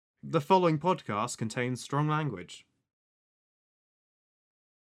The following podcast contains strong language.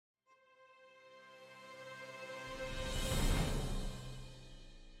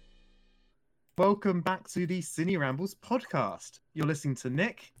 Welcome back to the Cine Rambles podcast. You're listening to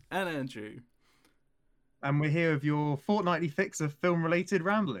Nick and Andrew, and we're here with your fortnightly fix of film-related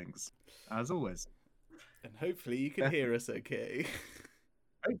ramblings, as always. And hopefully you can hear us okay.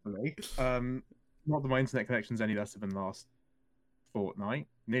 Hopefully. Not that my internet connection's any less than last fortnight.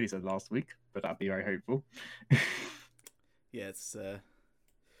 Nearly said last week, but that'd be very hopeful. Yeah, it's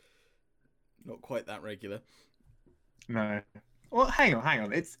not quite that regular. No. Well, hang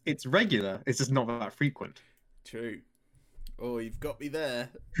on. It's regular. It's just not that frequent. True. Oh, you've got me there.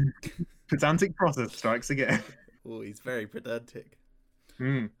 Pedantic process strikes again. Oh, he's very pedantic.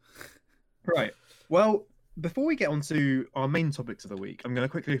 Right. Well, before we get on to our main topics of the week, I'm going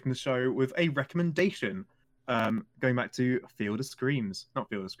to quickly open the show with a recommendation. Going back to Field of Screams. Not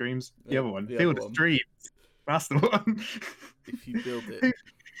Field of Screams, the other one. Field of Dreams. That's the one. If you build it,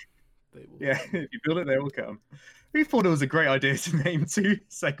 they will. Yeah, if you build it, they will come. Who thought it was a great idea to name two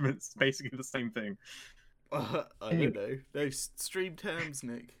segments basically the same thing? I don't know. No, stream terms,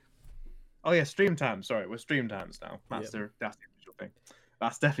 Nick. Oh yeah, stream terms. Sorry, we're stream terms now. That's the official thing.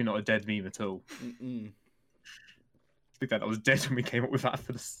 That's definitely not a dead meme at all. I think that was dead when we came up with that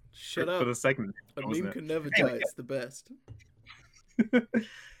for the segment. A meme can never die. It's the best.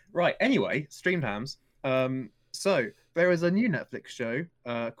 Right. Anyway, stream terms. So there is a new Netflix show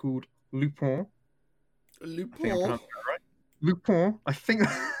called Lupin. Lupin. Lupin. I think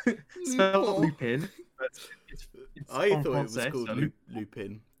it's spelled Lupin. But I thought it was called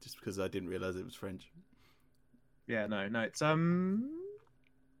Lupin just because I didn't realize it was French. Yeah, no. It's I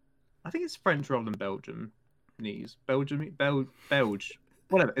think it's French rather than Belgium. Belge.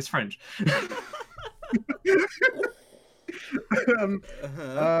 Whatever. It's French.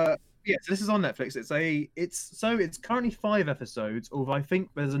 Yeah, so this is on Netflix. It's currently 5 episodes, although I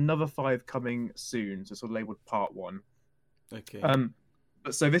think there's another 5 coming soon, so sort of labeled part 1. Okay.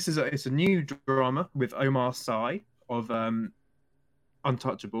 But so this is it's a new drama with Omar Sy of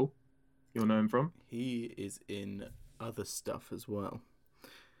Untouchable. You'll know him from. He is in other stuff as well.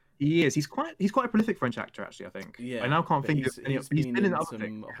 He is. He's quite a prolific French actor, actually. I think. Yeah. I now can't think of any. He's been in other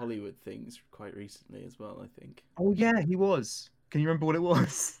some Hollywood things quite recently as well, I think. Oh yeah, he was. Can you remember what it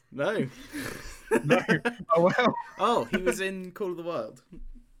was? No. No. Oh well. Oh, he was in Call of the Wild.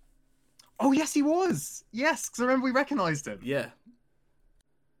 Oh yes, he was. Yes, because I remember we recognised him. Yeah.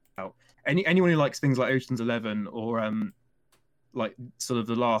 Anyone who likes things like Ocean's 11 or like sort of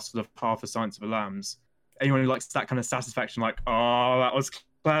the last sort of half of Silence of the Lambs, anyone who likes that kind of satisfaction, like, oh, that was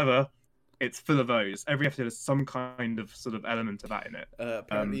clever, it's full of those. Every episode has some kind of sort of element of that in it.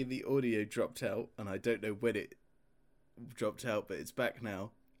 Apparently the audio dropped out, and I don't know when it dropped out, but it's back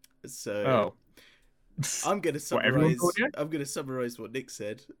now. So I'm going to summarize. I'm going to summarize what Nick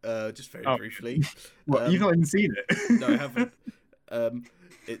said, just very briefly. What, you've not even seen it? No, I haven't.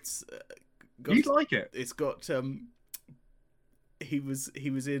 It's you'd like it. It's got he was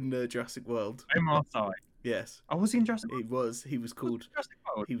in Jurassic World. Omar Sy. Yes. Oh, was he in Jurassic World? He was called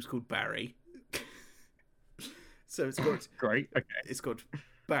Barry. So it's got great. Okay. It's got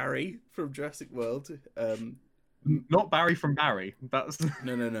Barry from Jurassic World. Not Barry from Barry. That's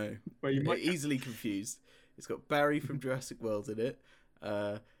no. Well, you might easily confused. It's got Barry from Jurassic World in it,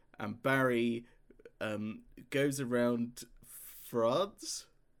 and Barry goes around France.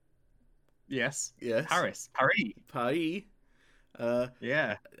 Yes. Paris.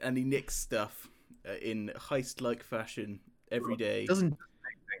 Yeah. And he nicks stuff in heist-like fashion every day. Doesn't make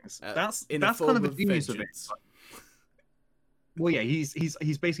things. That's kind of the genius of it. Well, yeah, he's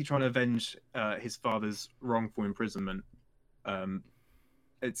basically trying to avenge his father's wrongful imprisonment.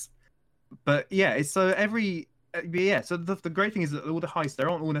 It's so the great thing is that all the heists, they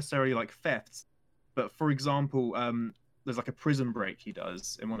aren't all necessarily like thefts, but for example, there's like a prison break he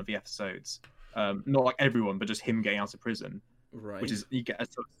does in one of the episodes. Not like everyone, but just him getting out of prison. Right. Which is, you get a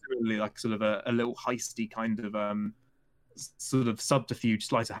sort of similarly like sort of a little heisty kind of sort of subterfuge,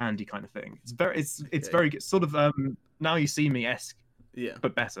 sleight of handy kind of thing. It's very good, sort of Now You See Me-esque. Yeah.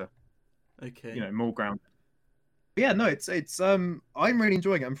 But better. Okay. You know, more grounded. But yeah, no, it's I'm really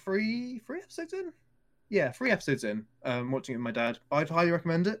enjoying it. I'm three episodes in. Yeah, 3 episodes in. Watching it with my dad. I'd highly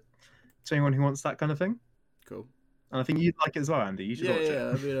recommend it to anyone who wants that kind of thing. Cool. And I think you'd like it as well, Andy. You should watch it. Yeah,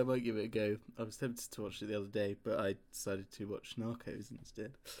 I mean, I might give it a go. I was tempted to watch it the other day, but I decided to watch Narcos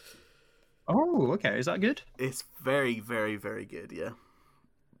instead. Oh, okay. Is that good? It's very, very, very good, yeah.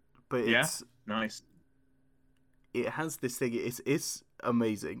 But it's nice. It has this thing. It's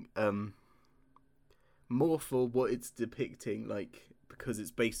amazing. More for what it's depicting, like because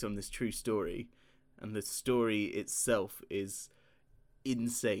it's based on this true story, and the story itself is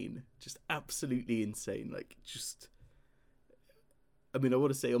insane, just absolutely insane. Like, just, I mean, I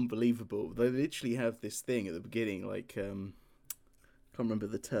want to say unbelievable. They literally have this thing at the beginning, like, I can't remember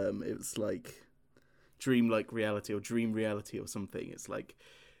the term. It was like dream-like reality or dream reality or something. It's like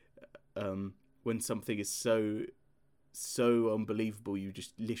when something is so unbelievable, you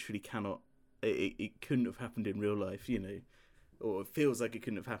just literally cannot. It couldn't have happened in real life, you know, or it feels like it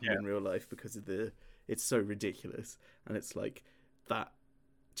couldn't have happened in real life because of it's so ridiculous, and it's like that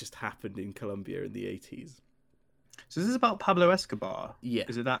just happened in Colombia in the 80s. So this is about Pablo Escobar. Yeah.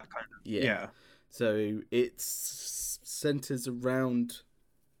 Is it that kind of? Yeah. So it centers around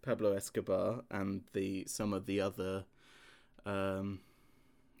Pablo Escobar and some of the other of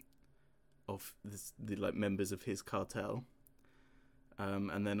the like members of his cartel.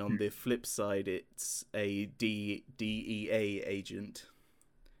 And then on the flip side, it's a DEA agent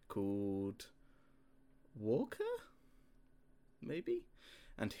called Walker, maybe,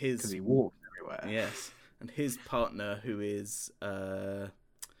 and his because he walks everywhere. Yes. And his partner, who is the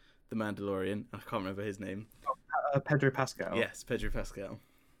Mandalorian, I can't remember his name. Pedro Pascal. Yes, Pedro Pascal.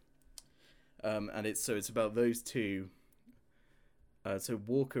 And it's about those two. So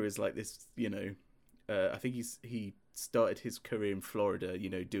Walker is like this, you know. I think he started his career in Florida, you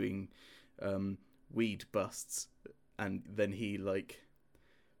know, doing weed busts, and then he like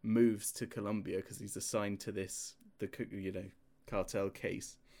moves to Colombia because he's assigned to the cartel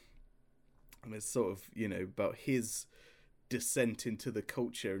case. And it's sort of, you know, about his descent into the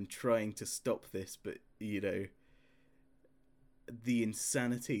culture and trying to stop this, but, you know, the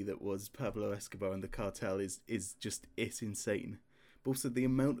insanity that was Pablo Escobar and the cartel is just, it's insane. But also the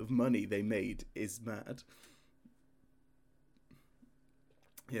amount of money they made is mad.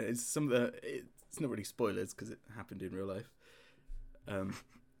 Yeah, it's not really spoilers because it happened in real life. But,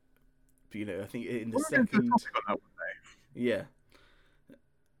 you know, I think in the second... Yeah.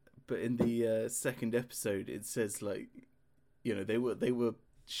 But in the second episode, it says, like, you know, they were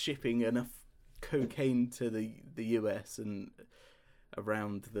shipping enough cocaine to the US and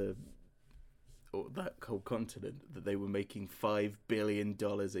around that whole continent that they were making $5 billion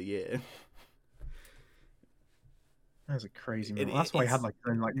a year. That's a crazy man. That's why he had like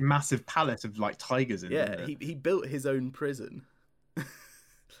a massive palette of like tigers in there. Yeah, he built his own prison.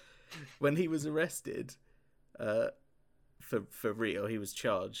 When he was arrested, for real, he was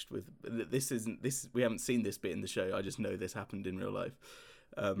charged with this. We haven't seen this bit in the show. I just know this happened in real life.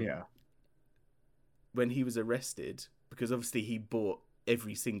 Yeah. When he was arrested, because obviously he bought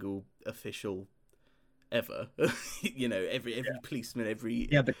every single official ever. You know, every policeman, the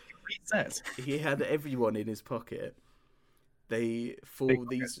complete set. He had everyone in his pocket. For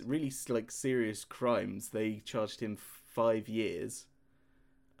these really like serious crimes, they charged him 5 years.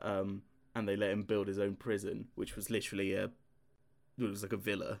 And they let him build his own prison, which was literally it was like a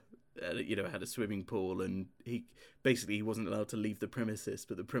villa. You know, it had a swimming pool, and he wasn't allowed to leave the premises,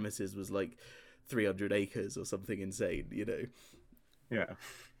 but the premises was like 300 acres or something insane, you know. Yeah.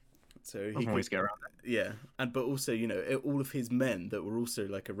 So he could always get around that. Yeah, but also, you know, all of his men that were also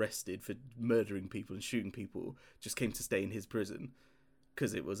like arrested for murdering people and shooting people just came to stay in his prison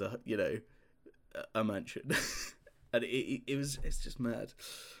because it was a mansion, and it's just mad.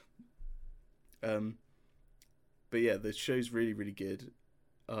 But yeah, the show's really, really good.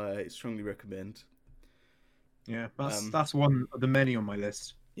 I strongly recommend. Yeah, that's one of the many on my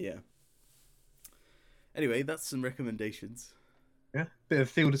list. Yeah. Anyway, that's some recommendations. Yeah, bit of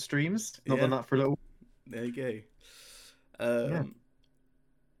Field of Streams. Not done that for a little. There you go. I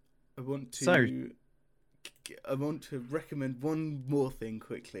want to recommend one more thing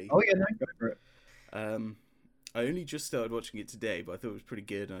quickly. Oh yeah, no, go for it. I only just started watching it today, but I thought it was pretty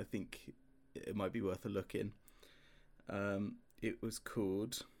good, and I think it might be worth a look in. It was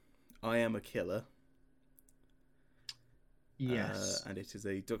called I Am a Killer. Yes. And it is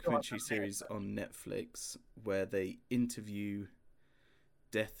a documentary series on Netflix where they interview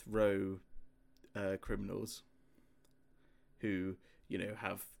death row criminals who, you know,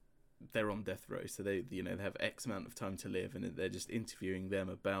 they're on death row, so they have X amount of time to live, and they're just interviewing them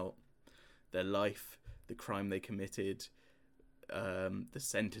about their life, the crime they committed, the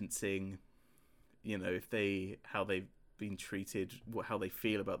sentencing, you know, how they've been treated, how they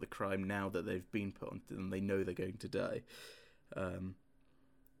feel about the crime now that they've been put on and they know they're going to die.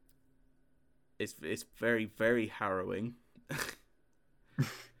 It's very, very harrowing.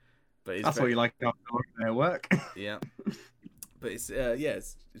 But that's what you like after their work. Yeah, but it's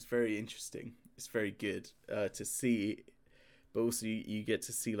very interesting. It's very good to see, but also you get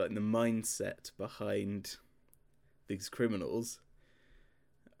to see like the mindset behind these criminals,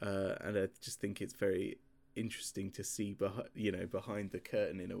 and I just think it's very interesting to see behind the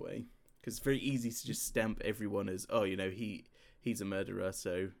curtain in a way, because it's very easy to just stamp everyone as, oh, he's a murderer,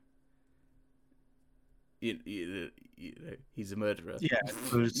 so you know he's a murderer. Yeah,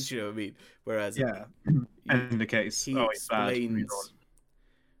 you know what I mean. Whereas in the case, he explains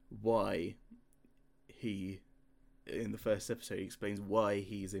why he, in the first episode, he explains why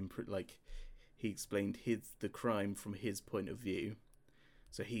he's he explained the crime from his point of view.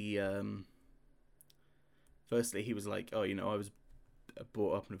 So he firstly he was like, oh, I was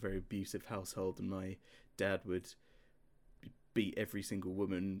brought up in a very abusive household, and my dad would beat every single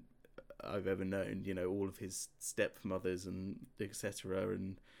woman I've ever known, all of his stepmothers and etc.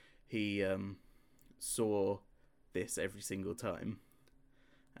 And he saw this every single time,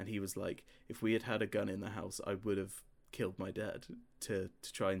 and he was like, if we had had a gun in the house, I would have killed my dad to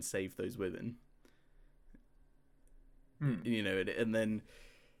try and save those women. And then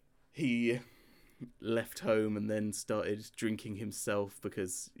he left home and then started drinking himself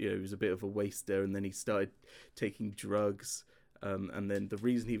because he was a bit of a waster, and then he started taking drugs, and then the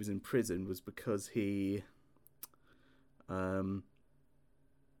reason he was in prison was because he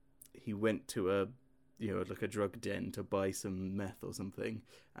went to a like a drug den to buy some meth or something,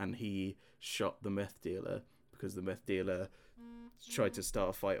 and he shot the meth dealer because the meth dealer tried to start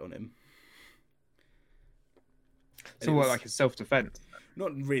a fight on him. So what, like, a self-defense?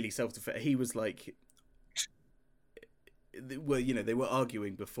 Not really self-defense. He was like, well, they were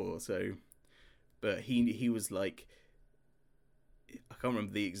arguing before, so, but he was like, I can't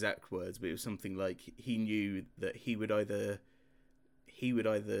remember the exact words, but it was something like he knew that he would either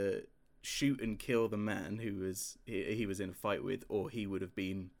shoot and kill the man who he was in a fight with, or he would have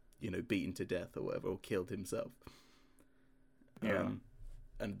been beaten to death or whatever, or killed himself. So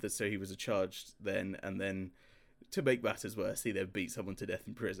he was charged then, and then, to make matters worse, he then beat someone to death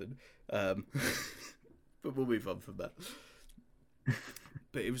in prison. But we'll move on from that.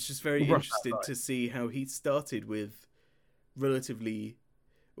 But it was just very interesting to see how he started with relatively,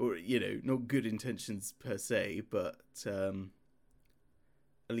 or not good intentions per se, but at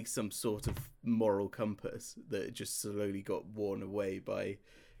least some sort of moral compass that just slowly got worn away by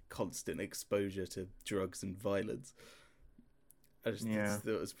constant exposure to drugs and violence. I just thought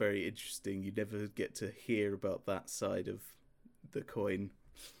it was very interesting. You never get to hear about that side of the coin.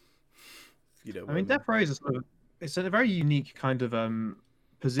 I mean, Death Row is it's a very unique kind of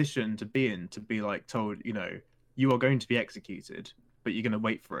position to be in, to be like told, you are going to be executed, but you're going to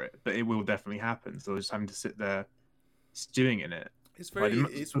wait for it, but it will definitely happen. So just having to sit there stewing in it. It's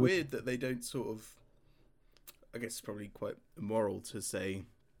it's weird that they don't sort of, I guess it's probably quite immoral to say,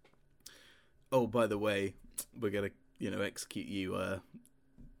 oh, by the way, we're going to execute you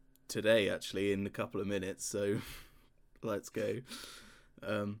today, actually, in a couple of minutes, so let's go.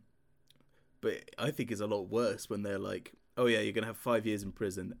 But I think it's a lot worse when they're like, oh yeah, you're gonna have 5 years in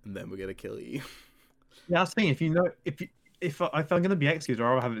prison and then we're gonna kill you. Yeah, that's the thing. If I'm gonna be executed,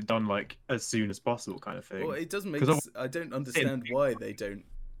 I'll have it done like as soon as possible, kind of thing. Well, it doesn't make I don't understand why they don't.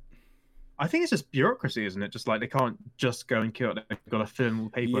 I think it's just bureaucracy, isn't it? Just like they can't just go and kill it. They've got to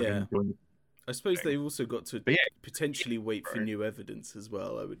film paper. Yeah. I suppose they've also got to potentially wait for new evidence as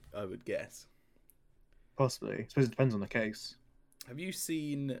well. I would guess. Possibly. I suppose it depends on the case. Have you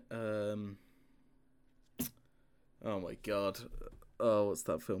seen? Oh my god! Oh, what's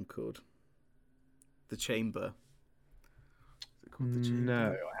that film called? The Chamber. Is it called The Chamber?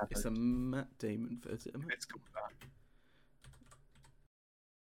 No, I haven't. It's a Matt Damon version. It's called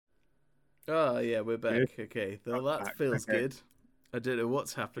that. Oh yeah, we're back. Good. Okay, well, that feels good. I don't know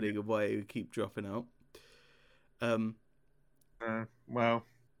what's happening and why we keep dropping out. Well.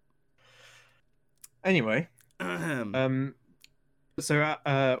 Anyway. So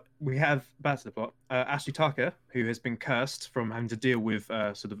we have, back to the plot, Ashley Tucker, who has been cursed from having to deal with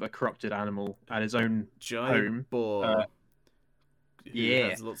sort of a corrupted animal at his own giant home. Boar. Who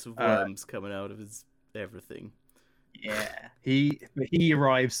has lots of worms coming out of his everything. Yeah, he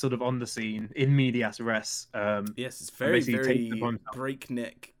arrives sort of on the scene in medias res. Yes, it's very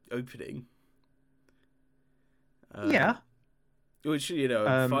breakneck opening. Yeah, which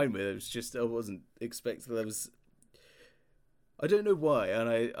I'm fine with. It was just I wasn't expecting there was. I don't know why, and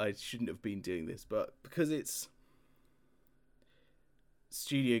I shouldn't have been doing this, but because it's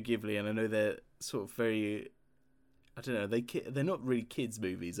Studio Ghibli, and I know they're sort of very, I don't know, they're not really kids'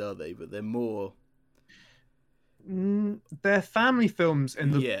 movies, are they? But they're more. They're family films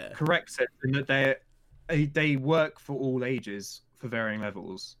in the correct sense, in that they work for all ages for varying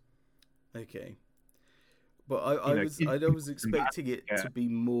levels. Okay, but I was expecting it to be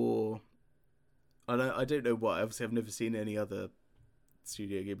more. I don't know why. Obviously, I've never seen any other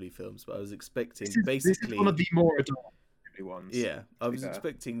Studio Ghibli films, but I was expecting this is one of the more adult Ghibli ones. Yeah, I was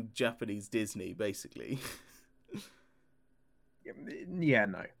expecting Japanese Disney, basically. Yeah,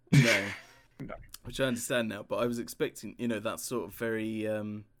 no. No. No. Which I understand now, but I was expecting, that sort of very...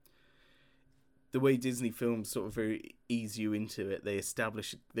 the way Disney films sort of very ease you into it. They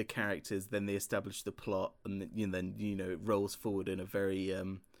establish the characters, then they establish the plot, and then it rolls forward in a very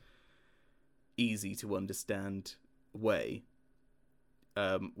easy to understand way.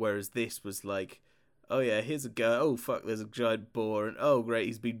 Whereas this was like, oh yeah, here's a guy. Oh fuck, there's a giant boar, and oh great,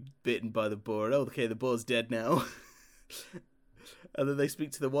 he's been bitten by the boar. And, oh okay, the boar's dead now. And then they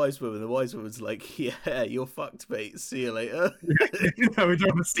speak to the wise woman. The wise woman's like, yeah, you're fucked, mate. See you later. We don't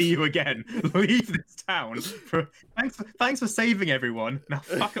want to see you again. Leave this town. Thanks for saving everyone. Now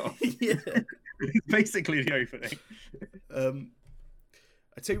fuck off. Yeah. It's basically the opening.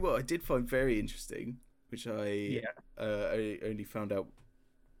 I tell you what, I did find very interesting, which I only found out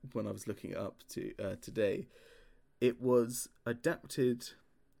when I was looking it up today. It was adapted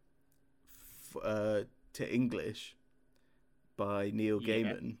to English by Neil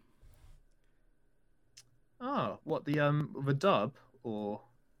Gaiman. Oh, what, the dub or?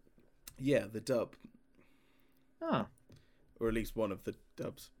 Yeah, the dub. Ah. Or at least one of the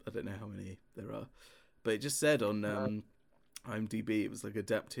dubs. I don't know how many there are, but it just said on IMDb it was like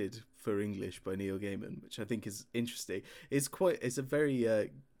adapted for English by Neil Gaiman, which I think is interesting. It's a very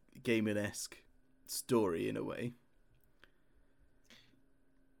Gaiman-esque story in a way.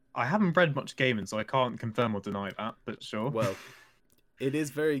 I haven't read much Gaiman, so I can't confirm or deny that, but sure. Well, it is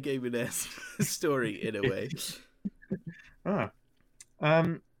very Gaiman-esque story in a way.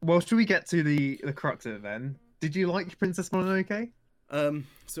 Well, should we get to the crux of it then? Did you like Princess Mononoke?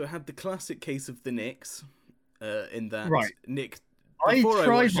 So it had the classic case of the Nicks, in that Nick, before I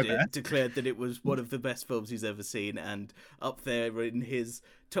watched it, declared that it was one of the best films he's ever seen, and up there in his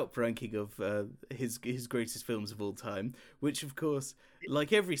top ranking of his greatest films of all time, which of course,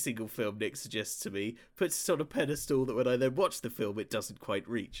 like every single film Nick suggests to me, puts it on a pedestal that when I then watch the film it doesn't quite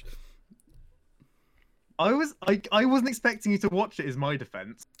reach. I wasn't expecting you to watch it, is my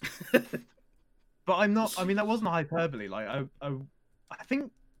defense. But I'm not. I mean, that wasn't hyperbole. Like I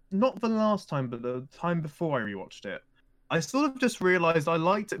think not the last time, but the time before I rewatched it, I sort of just realised I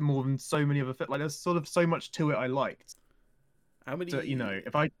liked it more than so many other films. Like, there's sort of so much to it I liked. How many? So,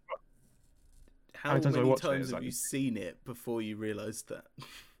 if I. How many times have you seen it before you realised that?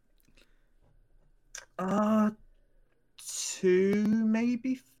 2,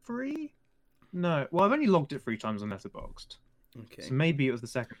 maybe 3. No, well, I've only logged it 3 times on Letterboxd. Okay. So maybe it was the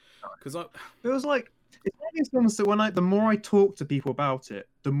second time. Because it was like, it's one of these films that the more I talked to people about it,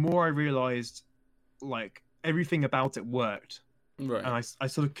 the more I realised, like, everything about it worked. Right. And I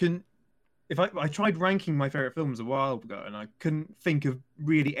sort of couldn't. If I tried ranking my favorite films a while ago, and I couldn't think of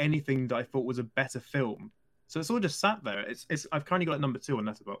really anything that I thought was a better film. So it's all just sat there. I've currently got it number 2 on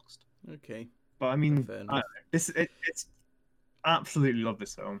Letterboxd. Okay. But I mean, it's absolutely love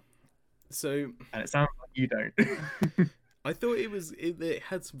this film. So, and it sounds like you don't. I thought it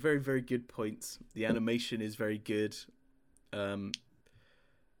had some very, very good points. The animation is very good. The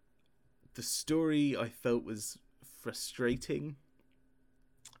story I felt was frustrating.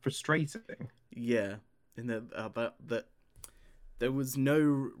 Frustrating? Yeah. In that there was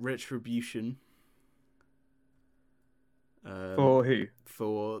no retribution. For who?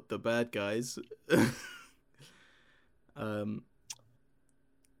 For the bad guys.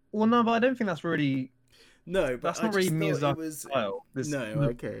 Well, no, but I don't think that's really. No, but that's not really Miyazaki's style.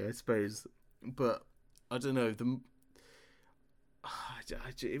 Okay, I suppose, but I don't know.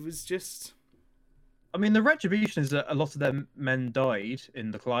 It was just. I mean, the retribution is that a lot of their men died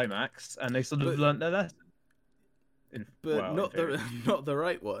in the climax, and they sort of learnt their lesson. Not the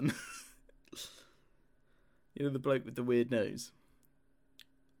right one. You know, the bloke with the weird nose.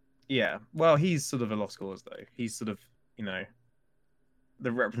 Yeah, well, he's sort of a lost cause, though. He's sort of,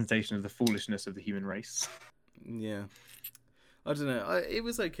 the representation of the foolishness of the human race. Yeah. I don't know. It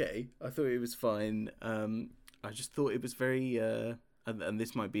was okay. I thought it was fine. I just thought it was very... and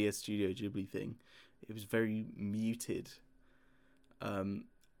this might be a Studio Ghibli thing. It was very muted. And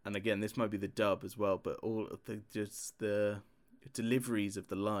again, this might be the dub as well, but all of the deliveries of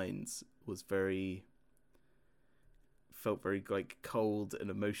the lines was felt very like cold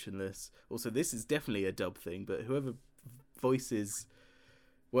and emotionless. Also, this is definitely a dub thing, but whoever voices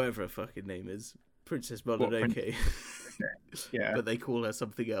whatever her fucking name is, Princess Mononoke. Yeah. But they call her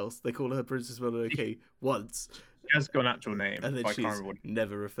something else. They call her Princess Mononoke once. She has got an actual name. And then she's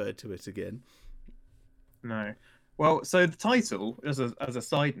never referred to it again. No. Well, so the title, as a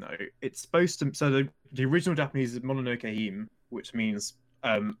side note, it's supposed to... So the original Japanese is Mononoke Hime, which means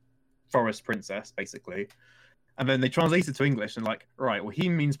forest princess, basically. And then they translate it to English and like, right, well, he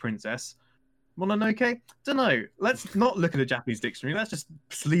means princess. Mononoke? Don't know. Let's not look at a Japanese dictionary. Let's just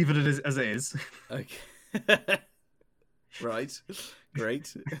leave it as it is. Okay. Right.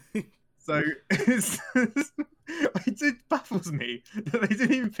 Great. So it baffles me that they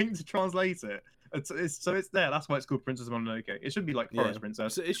didn't even think to translate it. So it's there. That's why it's called Princess Mononoke. It should be like Forest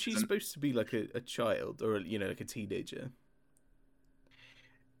Princess. So is she supposed to be like a child or like a teenager?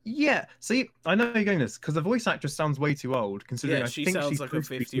 Yeah. See, I know you're going this because the voice actress sounds way too old. Considering she sounds like a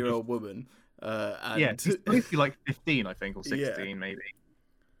 50-year-old woman. And... she's supposed to be like 15, I think, or 16 maybe.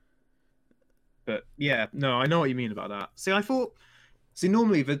 But yeah, no, I know what you mean about that. See, I thought. See,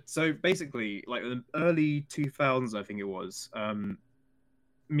 normally, so basically, like the early 2000s, I think it was.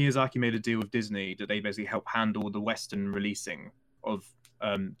 Miyazaki made a deal with Disney that they basically help handle the Western releasing of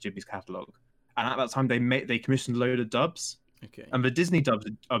Ghibli's catalog, and at that time they commissioned a load of dubs. Okay. And the Disney dubs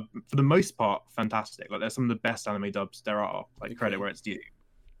are for the most part fantastic. Like they're some of the best anime dubs there are. Like credit where it's due.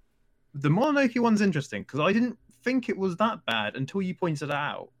 The Mononoke one's interesting because I didn't think it was that bad until you pointed it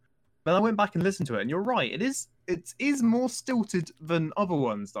out. Then I went back and listened to it, and you're right. It is more stilted than other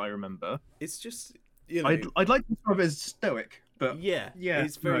ones that I remember. It's just I'd like to describe it as stoic. But yeah,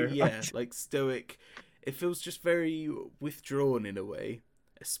 it's very like stoic. It feels just very withdrawn in a way,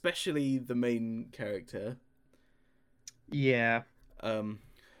 especially the main character. Yeah.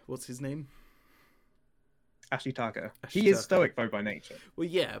 What's his name? Ashitaka. He is stoic though by nature. Well,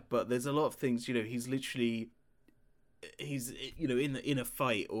 yeah, but there's a lot of things. He's literally, in a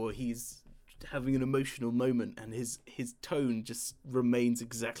fight or he's having an emotional moment, and his tone just remains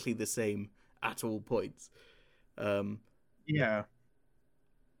exactly the same at all points. Yeah.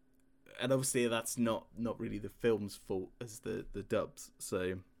 And obviously that's not really the film's fault as the dubs,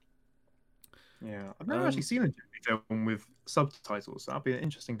 so... Yeah, I've never actually seen a Ghibli film with subtitles, so that'd be an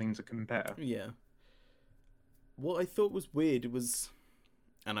interesting thing to compare. Yeah. What I thought was weird was,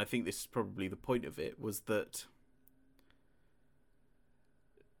 and I think this is probably the point of it, was that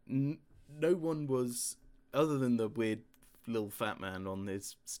no one was, other than the weird little fat man on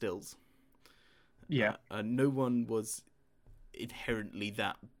his stills, no one was inherently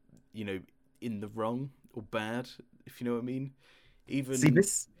that, in the wrong or bad, if you know what I mean. Even see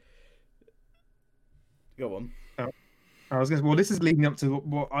this. Go on. I was going to. Well, this is leading up to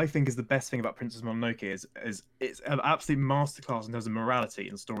what I think is the best thing about Princess Mononoke is it's an absolute masterclass in terms of morality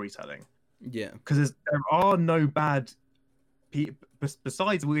and storytelling. Yeah, because there are no bad people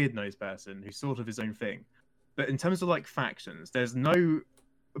besides Weird Nose Person, who's sort of his own thing. But in terms of like factions, there's no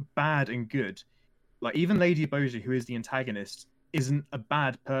bad and good. Like even Lady Eboji, who is the antagonist, isn't a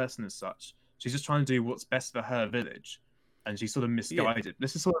bad person as such. She's just trying to do what's best for her village, and she's sort of misguided. Yeah.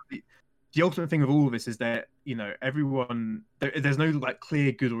 This is sort of the ultimate thing of all of this is that everyone there's no like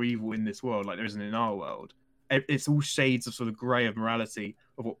clear good or evil in this world like there isn't in our world. It's all shades of sort of grey of morality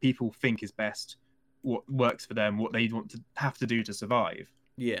of what people think is best, what works for them, what they want to have to do to survive.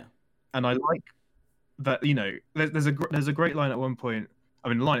 Yeah, and I like that. There's a great line at one point. I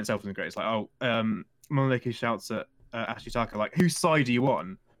mean, the line itself isn't great. It's like, Mononoke shouts at Ashitaka like, "Whose side are you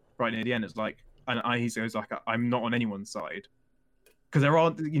on?" Right near the end, it's like, and he goes like, "I'm not on anyone's side." Because there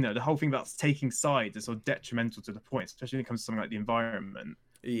are, the whole thing about taking sides is sort of detrimental to the point, especially when it comes to something like the environment.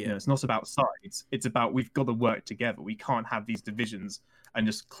 Yeah. It's not about sides. It's about we've got to work together. We can't have these divisions and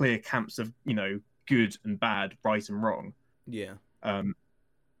just clear camps of, good and bad, right and wrong. Yeah.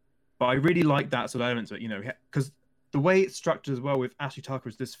 But I really like that sort of element to it, because the way it's structured as well with Ashitaka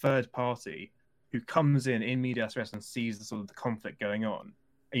is this third party who comes in medias res and sees the sort of the conflict going on.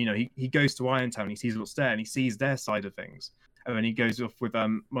 And, he goes to Irontown, he sees what's there, and he sees their side of things. And then he goes off with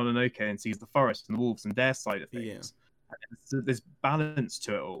Mononoke and sees the forest and the wolves and their side of things. Yeah. And there's balance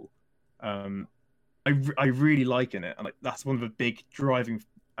to it all. I really like in it, and that's one of the big driving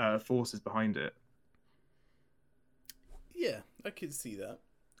forces behind it. Yeah, I can see that.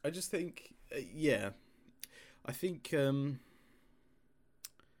 I just think, I think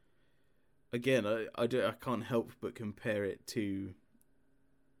again, I can't help but compare it to.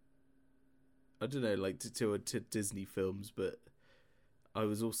 I don't know, like to Disney films, but I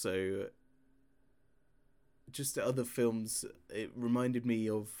was also just other films. It reminded me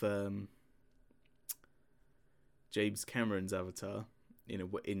of James Cameron's Avatar,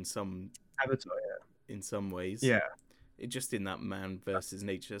 in some Avatar, yeah. In some ways, yeah. It just in that man versus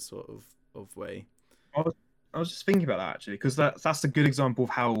nature sort of way. I was just thinking about that actually, because that's a good example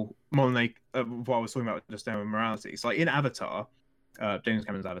of how Mononoke, what I was talking about just now with morality. It's like in Avatar. James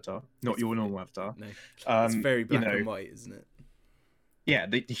Cameron's Avatar, not your normal Avatar. No, it's very black and white, isn't it? yeah,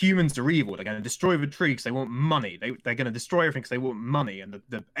 the humans are evil. They're going to destroy the tree because they want money. They're going to destroy everything because they want money. And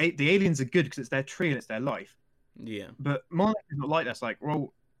the aliens are good because it's their tree and it's their life. Yeah. But Monarch is not like that. It's like,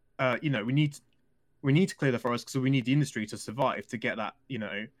 well, you know, we need to clear the forest because we need the industry to survive, to get that, you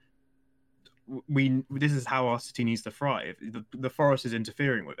know, this is how our city needs to thrive. The forest is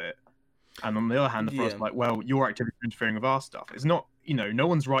interfering with it. And on the other hand, the forest is like, well, your activity is interfering with our stuff. It's not, you know, no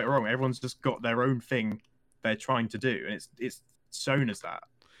one's right or wrong. Everyone's just got their own thing they're trying to do, and it's shown as that.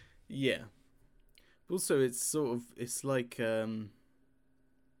 Yeah. Also, it's like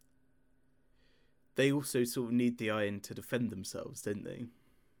they also sort of need the iron to defend themselves, don't they?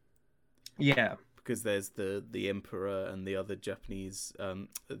 Yeah, because there's the emperor and the other Japanese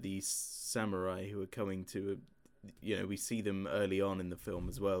the samurai who are coming to, you know, we see them early on in the film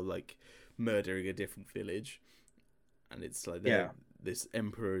as well, like murdering a different village, and it's like this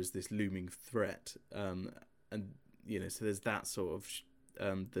emperor is this looming threat, and you know, so there's that sort of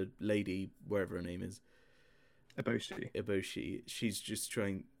the lady, wherever her name is, Eboshi, she's just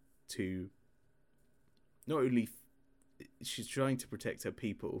trying to not only she's trying to protect her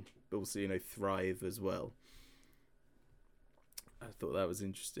people, but also, you know, thrive as well. I thought that was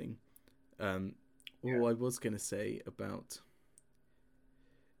interesting. All I was going to say about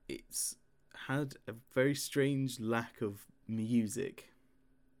it's had a very strange lack of music.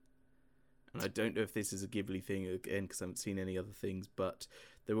 And I don't know if this is a Ghibli thing again, because I haven't seen any other things, but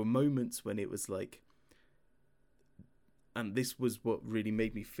there were moments when it was like, and this was what really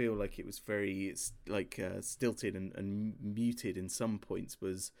made me feel like it was very like stilted and muted in some points,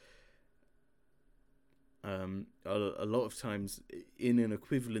 was a lot of times in an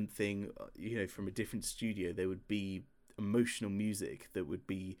equivalent thing, you know, from a different studio, there would be emotional music that would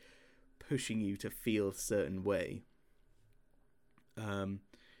be pushing you to feel a certain way.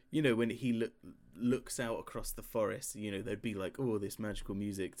 You know, when he looks out across the forest, you know, there'd be like, oh, this magical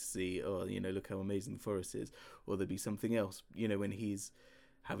music to see, oh, you know, look how amazing the forest is. Or there'd be something else, you know, when he's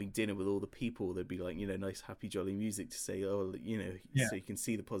having dinner with all the people, there'd be like, you know, nice, happy, jolly music to say, oh, you know, so you can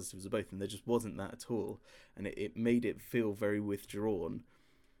see the positives of both. And there just wasn't that at all. And it made it feel very withdrawn.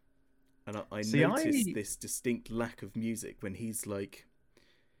 And I noticed this distinct lack of music when he's like,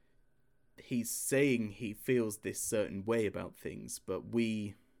 he's saying he feels this certain way about things, but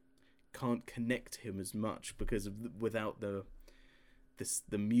we can't connect to him as much because of without the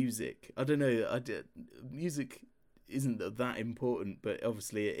music. I don't know. Music isn't that important, but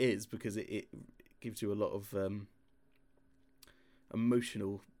obviously it is, because it gives you a lot of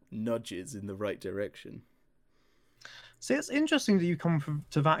emotional nudges in the right direction. See, it's interesting that you come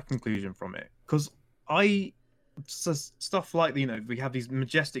to that conclusion from it, because stuff like, you know, we have these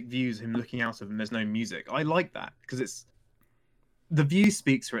majestic views of him looking out of them, there's no music. I like that because it's the view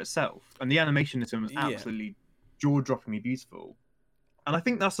speaks for itself, and the animation in him was absolutely jaw-droppingly beautiful. And I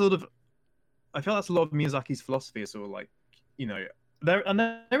think that's I feel that's a lot of Miyazaki's philosophy, is sort of like, you know,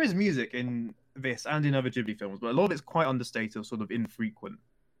 there is music in this and in other Ghibli films, but a lot of it's quite understated or sort of infrequent.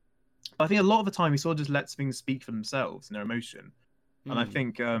 I think a lot of the time he sort of just lets things speak for themselves and their emotion. And I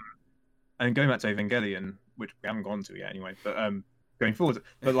think, and going back to Evangelion, which we haven't gone to yet anyway, but going forward,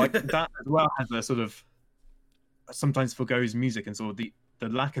 but like that as well has a sort of sometimes forgoes music, and sort of the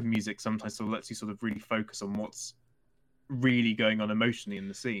lack of music sometimes sort of lets you sort of really focus on what's really going on emotionally in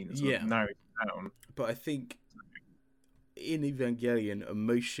the scene. And sort of narrow it down. But I think in Evangelion,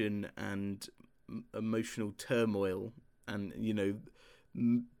 emotion and emotional turmoil, and, you know,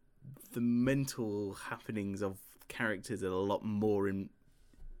 the mental happenings of characters are a lot more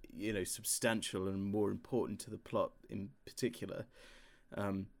substantial and more important to the plot in particular.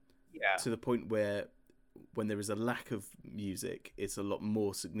 To the point where when there is a lack of music, it's a lot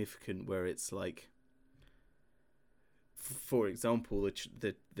more significant, where it's like, for example,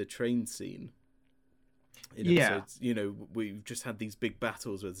 the train scene in episodes, you know, we've just had these big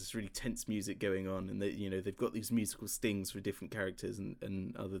battles where there's this really tense music going on, and they, you know, they've got these musical stings for different characters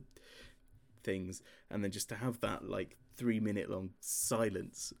and other things, and then just to have that like 3-minute long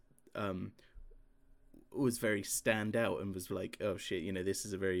silence was very stand out, and was like, oh shit, you know, this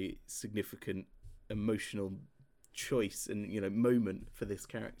is a very significant emotional choice and, you know, moment for this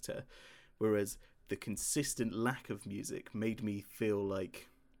character. Whereas the consistent lack of music made me feel like,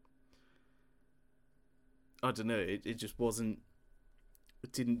 I don't know, it just wasn't,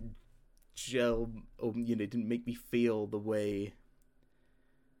 it didn't gel, or, you know, it didn't make me feel the way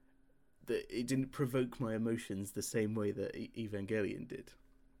that, it didn't provoke my emotions the same way that Evangelion did.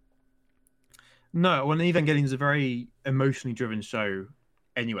 No, well, Evangelion is a very emotionally driven show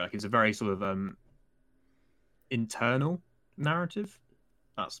anyway. Like, it's a very sort of internal narrative.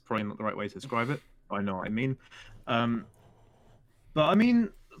 That's probably not the right way to describe it. I know what I mean. But I mean,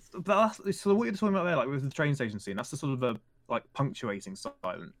 so what you're talking about there, like with the train station scene, that's the sort of a like punctuating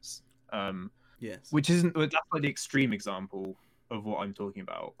silence. Yes. Which isn't, that's like the extreme example of what I'm talking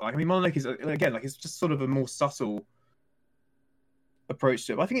about. Like, I mean, Mononoke is, again, like, it's just sort of a more subtle approach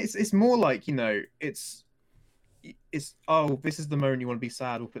to it. But I think it's more like, you know, it's oh, this is the moment you want to be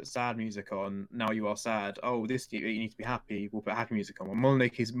sad, we'll put sad music on. Now you are sad. Oh, this you need to be happy, we'll put happy music on. Well,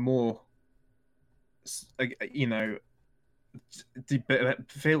 Mononoke is more, you know,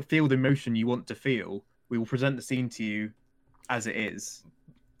 feel the emotion you want to feel. We will present the scene to you as it is,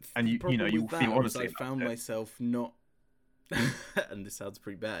 and you know you'll feel honestly. I found myself not, and this sounds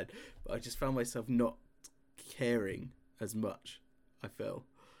pretty bad, but I just found myself not caring as much. I feel,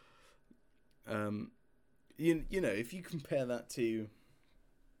 you know, if you compare that to,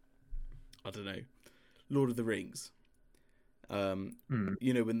 I don't know, Lord of the Rings.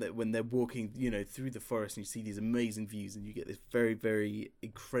 You know, when they're walking, you know, through the forest and you see these amazing views and you get this very, very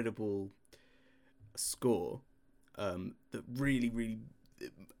incredible score that really,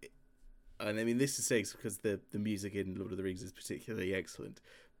 and I mean this is saying because the music in Lord of the Rings is particularly excellent,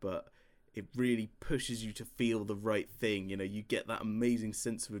 but it really pushes you to feel the right thing. You know, you get that amazing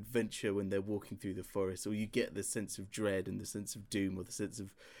sense of adventure when they're walking through the forest, or you get the sense of dread and the sense of doom, or the sense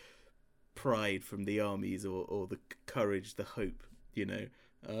of pride from the armies, or the courage, the hope, you know,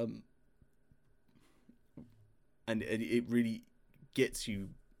 and it really gets you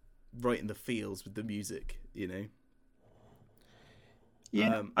right in the feels with the music, you know.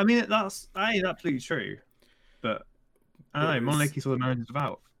 Yeah, I mean that's absolutely true, but I don't know, Mononoke sort of manages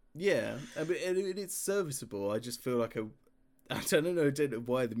about. Yeah, I mean, it's serviceable. I just feel like I don't know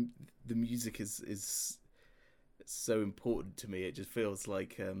why the music is so important to me. It just feels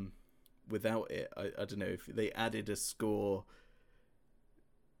like without it, I don't know, if they added a score.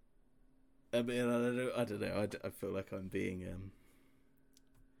 I mean, I don't know. I feel like I'm being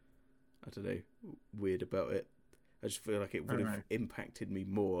I don't know, weird about it. I just feel like it would have impacted me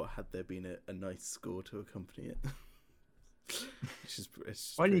more had there been a nice score to accompany it.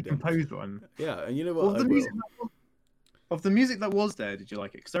 Why did you compose one? Yeah, and you know what? Of the music that was there, did you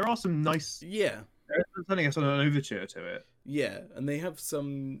like it? Because there are some nice. Yeah. There's something an overture to it. Yeah, and they have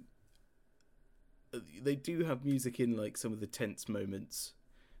some. They do have music in like some of the tense moments,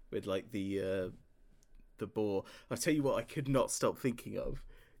 with like the boar. I'll tell you what, I could not stop thinking of.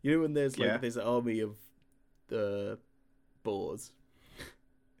 You know when there's like there's an army of boars.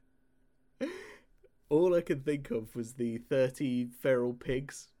 All I could think of was the 30 feral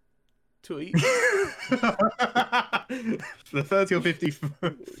pigs tweet. The 30 or 50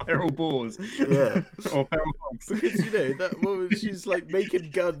 feral boars. Yeah. Or feral dogs. Because, you know, that woman, she's like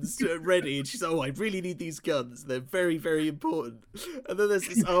making guns ready, and she's like, oh, I really need these guns. They're very, very important. And then there's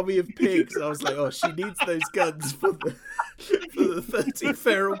this army of pigs. I was like, oh, she needs those guns for the 30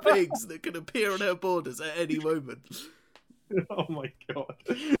 feral pigs that can appear on her borders at any moment. Oh my god.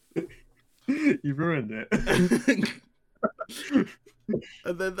 You ruined it.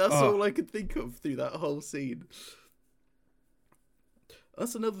 And then that's all I could think of through that whole scene.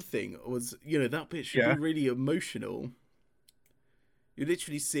 That's another thing, was, you know, that bit should be really emotional. You're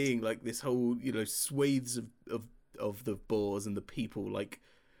literally seeing like this whole, you know, swathes of the boars and the people like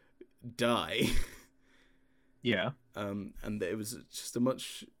die. Yeah. And it was just a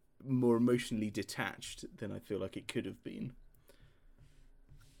much more emotionally detached than I feel like it could have been.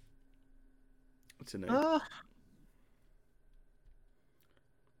 I don't know.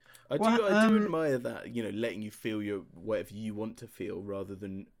 I do admire that, you know, letting you feel your whatever you want to feel rather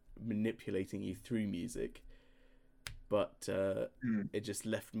than manipulating you through music. But it just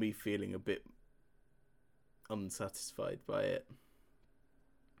left me feeling a bit unsatisfied by it.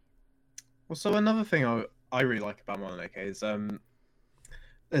 Well, so another thing I really like about Mononoke is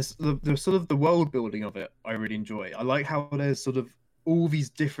there's the sort of the world building of it. I really enjoy. I like how there's sort of all these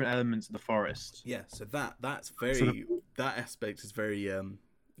different elements of the forest. Yeah, so that's very that aspect is very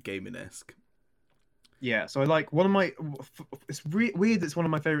gaming-esque. Yeah, so I like one of my. It's weird. It's one of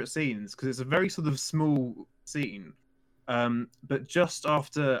my favorite scenes because it's a very sort of small scene, but just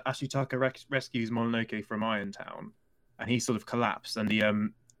after Ashitaka rescues Mononoke from Irontown, and he sort of collapsed, and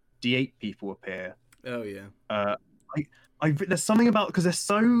the 8 people appear. Oh yeah. There's something about because there's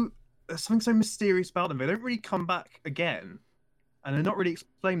something so mysterious about them. They don't really come back again. And they're not really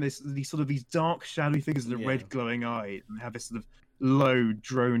explained. These dark, shadowy figures with the red glowing eyes, and they have this sort of low,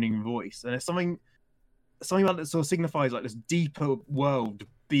 droning voice. And there's something about it sort of signifies like this deeper world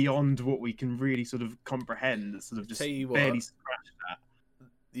beyond what we can really sort of comprehend. That sort of just barely scratch that.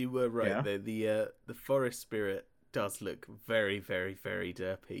 You were right there. The forest spirit does look very, very, very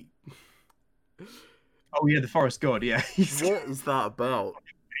derpy. Oh yeah, the forest god. Yeah. What is that about?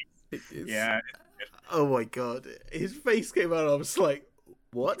 Yeah. Oh my god, his face came out. I was like,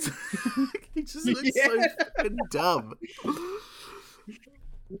 what? He just looks so fucking dumb.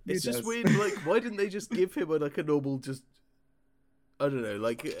 It's just weird. Like, why didn't they just give him a normal, just, I don't know,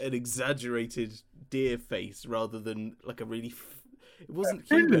 like an exaggerated deer face rather than like a really. It wasn't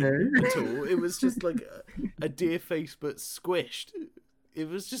human at all. It was just like a deer face but squished. It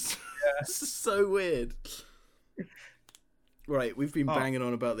was just so weird. Right, we've been banging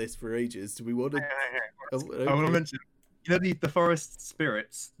on about this for ages. Do we want to? I want to mention, you know, the forest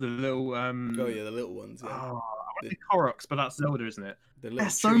spirits, the little Oh yeah, the little ones. Yeah. I want to say Koroks, but that's Zelda, isn't it? They're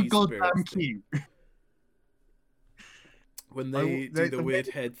so goddamn cute. When they do the weird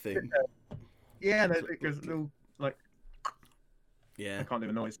head thing. Yeah, there's a little like. Yeah. I can't do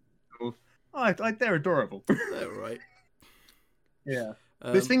a noise. They're adorable. They're right. Yeah.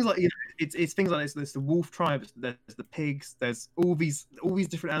 There's things like, you know, it's things like this. There's the wolf tribe. There's the pigs. There's all these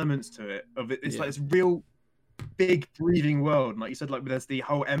different elements to it. It's like this real big breathing world. And like you said, like there's the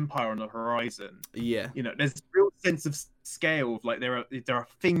whole empire on the horizon. Yeah. You know, there's a real sense of scale of like there are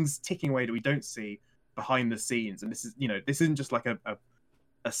things ticking away that we don't see behind the scenes. And this isn't just like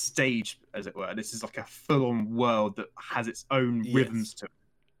a stage, as it were. This is like a full-on world that has its own rhythms to it.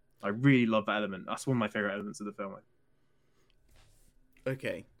 I really love that element. That's one of my favorite elements of the film.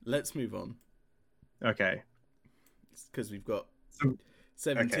 Okay, let's move on. Okay. Because we've got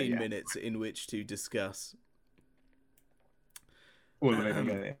 17 minutes in which to discuss. All of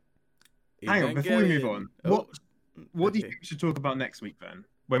Evangelion. Hang on, before we move on, what do you think we should talk about next week then?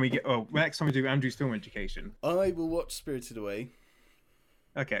 When we get, next time we do Andrew's film education. I will watch Spirited Away.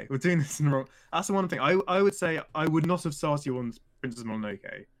 Okay, we're doing this in the wrong. That's the one thing. I would say I would not have started you on Princess Mononoke.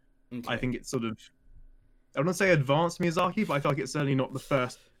 Okay. I think it's sort of, I don't want to say advanced Miyazaki, but I feel like it's certainly not the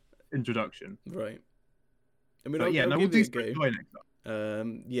first introduction. Right. I mean, we'll do Spirited Away next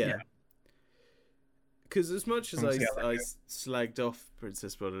time. Yeah. Because as much as I slagged off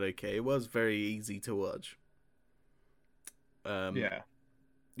Princess Mononoke, it was very easy to watch.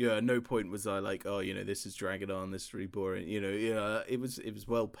 Yeah, at no point was I like, oh, you know, this is dragging on, this is really boring. You know, it was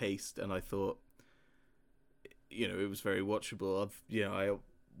well paced, and I thought, you know, it was very watchable. I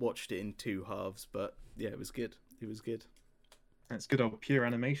watched it in 2 halves, but yeah, it was good. It was good. It's good old pure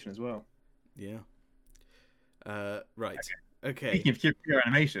animation as well. Yeah. Right. Okay. Speaking of pure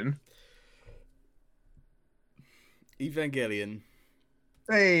animation, Evangelion.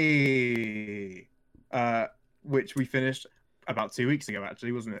 Hey. Which we finished about 2 weeks ago,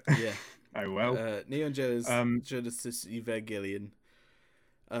 actually, wasn't it? Yeah. Oh well. Neon Genesis Evangelion.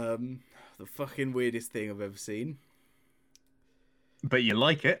 The fucking weirdest thing I've ever seen. But you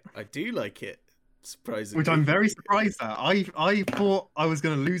like it. I do like it. Surprisingly. Which I'm very surprised at. I thought I was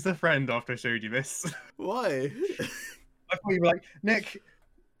going to lose a friend after I showed you this. Why? I thought you were like, Nick,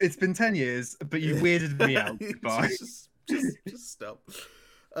 it's been 10 years, but you weirded me out. Goodbye. Just stop.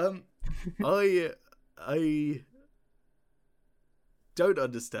 I don't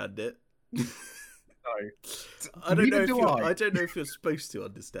understand it. No. I don't know if you're supposed to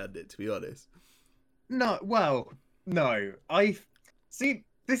understand it, to be honest. No, well, no. I see.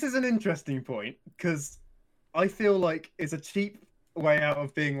 This is an interesting point because I feel like it's a cheap way out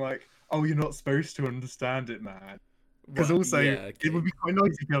of being like, "Oh, you're not supposed to understand it, man." Because it would be quite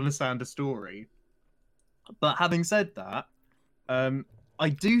nice if you understand the story. But having said that, I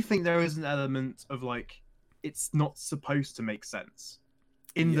do think there is an element of like it's not supposed to make sense.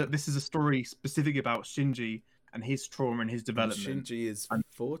 That this is a story specifically about Shinji and his trauma and his development. Shinji is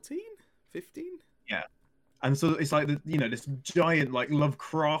 14? 15? Yeah. And so it's like, this giant, like,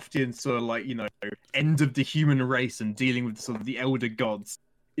 Lovecraftian sort of, like, end of the human race and dealing with sort of the elder gods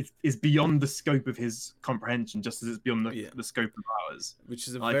is beyond the scope of his comprehension, just as it's beyond the scope of ours. Which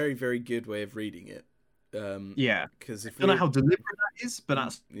is a very, very good way of reading it. Because I don't know how deliberate that is, but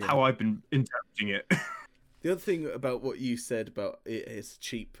that's how I've been interpreting it. The other thing about what you said about it's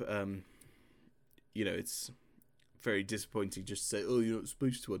cheap, it's very disappointing just to say, oh, you're not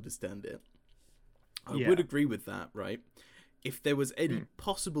supposed to understand it. I would agree with that, right? If there was any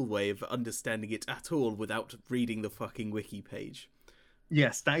possible way of understanding it at all without reading the fucking wiki page.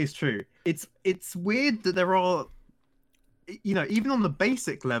 Yes, that is true. It's weird that there are, even on the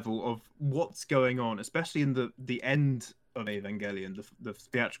basic level of what's going on, especially in the end of Evangelion, the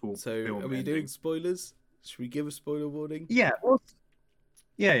theatrical film. Are we doing spoilers? Should we give a spoiler warning? Yeah.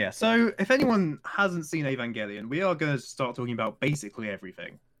 Yeah. So if anyone hasn't seen Evangelion, we are going to start talking about basically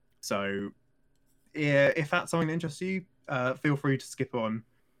everything. So if that's something that interests you, feel free to skip on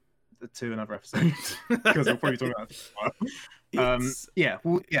to another episode because we'll probably talk about it.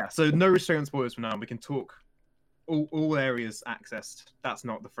 So no restraint on spoilers for now. We can talk all areas accessed. That's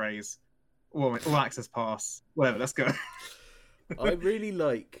not the phrase. All access pass. Whatever. Let's go. I really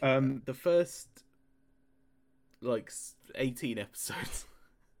like the first 18 episodes.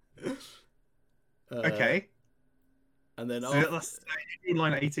 Okay. And then that's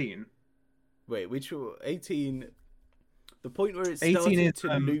line 18. Wait, which 18? The point where it started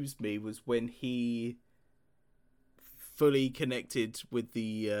to lose me was when he fully connected with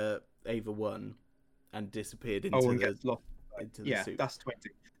the Ava 1 and disappeared into and gets lost. Into the suit. That's 20.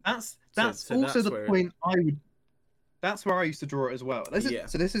 That's also the point I would. That's where I used to draw it as well.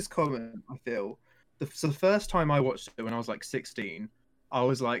 So this is common, I feel. So the first time I watched it when I was 16, I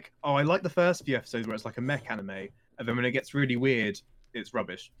was like, oh, I like the first few episodes where it's like a mech anime, and then when it gets really weird, it's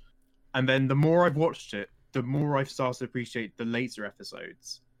rubbish. And then the more I've watched it, the more I've started to appreciate the later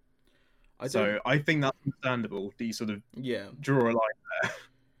episodes. So I think that's understandable that you sort of draw a line there,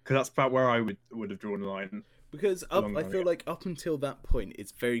 because that's about where I would have drawn a line. Because I feel like up until that point,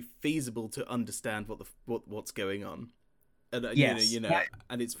 it's very feasible to understand what's going on, and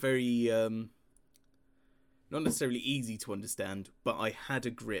and it's very not necessarily easy to understand, but I had a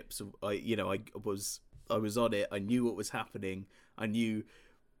grip. So I was on it. I knew what was happening. I knew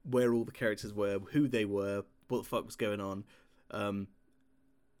where all the characters were, who they were, what the fuck was going on.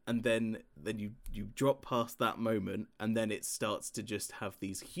 And then you drop past that moment, and then it starts to just have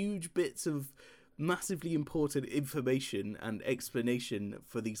these huge bits of massively important information and explanation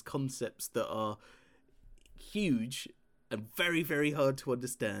for these concepts that are huge and very, very hard to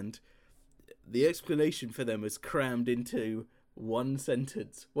understand. The explanation for them is crammed into one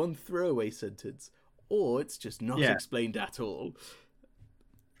sentence, one throwaway sentence, or it's just not explained at all.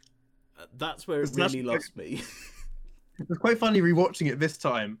 That's where it really lost me. It's quite funny rewatching it this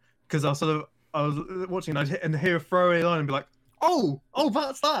time, because I was watching and hear a throwaway line and be like, oh,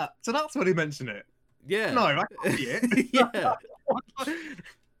 that's that. So that's when he mentioned it. Yeah. No, I can't see it. Yeah.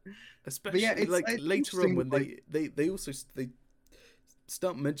 Especially later on when they also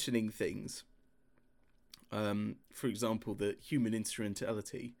start mentioning things. For example, the human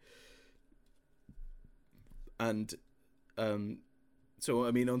instrumentality. And so,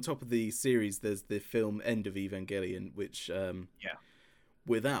 I mean, on top of the series, there's the film End of Evangelion, which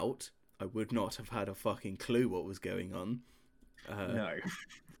without, I would not have had a fucking clue what was going on. No.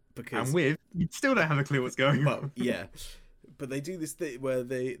 Because, and with, you still don't have a clue what's going on. Yeah. But they do this thing where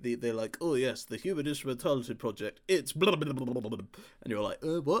they're like, oh yes, the Human Instrumentality Project, it's blah, blah, blah, blah, blah. And you're like,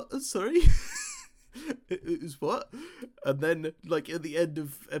 what? Sorry? It was what? And then, at the end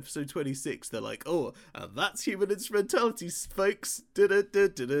of episode 26, they're like, oh, and that's Human Instrumentality, folks.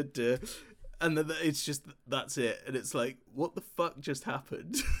 Da-da-da-da-da-da. And then it's just, that's it. And it's like, what the fuck just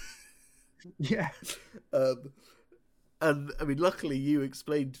happened? Yeah. And, I mean, luckily you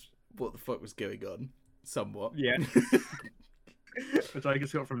explained what the fuck was going on, somewhat. Yeah. Which I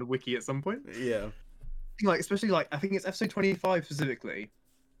just got from the wiki at some point. Yeah. Especially, I think it's episode 25 specifically.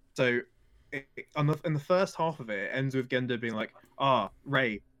 So, in the first half of it, it ends with Gendo being like,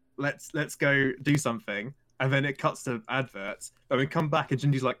 Rei, let's go do something. And then it cuts to adverts. And we come back and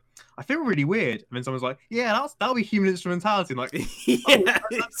Jinji's like, I feel really weird. And then someone's like, yeah, that'll be human instrumentality. And like,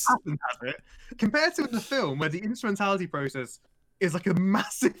 that's happened, has it? Compared to in the film, where the instrumentality process is a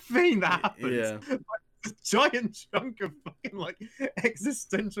massive thing that happens. Yeah. A giant chunk of fucking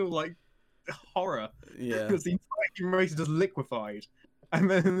existential horror. Yeah. Because the entire human race is just liquefied. And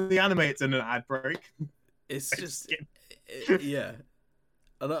then the animates in an ad break. It's just yeah.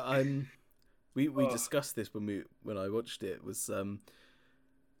 And we discussed this when I watched it, was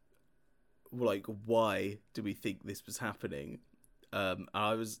why do we think this was happening?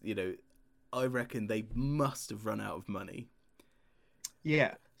 I was, I reckon they must have run out of money.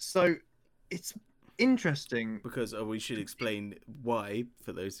 Yeah. So it's interesting because we should explain why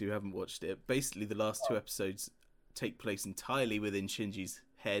for those who haven't watched it. Basically, the last two episodes take place entirely within Shinji's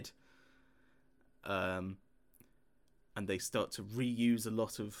head. And they start to reuse a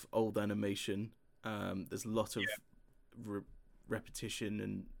lot of old animation. There's a lot of repetition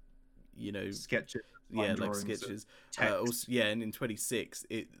and, sketches. Yeah, sketches. Also, and in 26,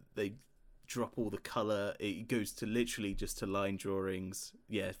 they drop all the color. It goes to literally just to line drawings.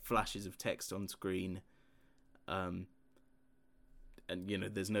 Yeah, flashes of text on screen. And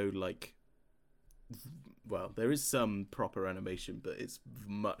there's no well, there is some proper animation, but it's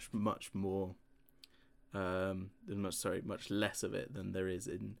much more. Much less of it than there is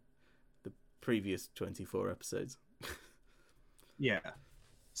in the previous 24 episodes. Yeah.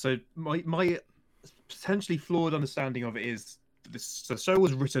 So my potentially flawed understanding of it is the show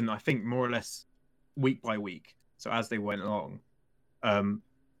was written, I think, more or less week by week. so as they went along.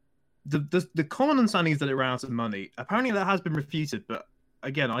 The common understanding is that it ran out of money. Apparently that has been refuted, but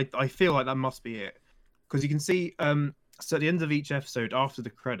again, I feel like that must be it, because you can see so at the end of each episode after the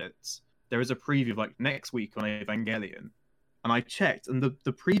credits there is a preview of like next week on Evangelion, and I checked, and the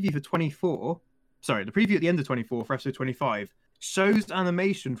preview for the preview at the end of 24 for episode 25 shows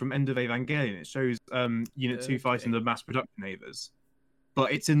animation from End of Evangelion. It shows Unit 2 fighting the mass production Avers,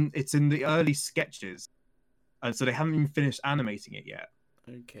 but it's in the early sketches, and so they haven't even finished animating it yet.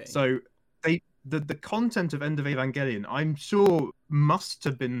 Okay. So the content of End of Evangelion, I'm sure, must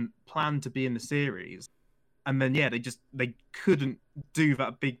have been planned to be in the series, and then they couldn't do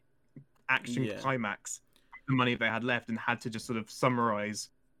that big action climax with the money they had left, and had to just sort of summarize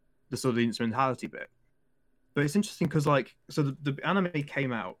the sort of the instrumentality bit. But it's interesting because the anime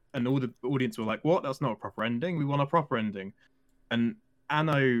came out and all the audience were like, "What? That's not a proper ending. We want a proper ending." And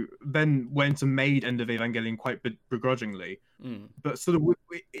Anno then went and made End of Evangelion quite begrudgingly, but sort of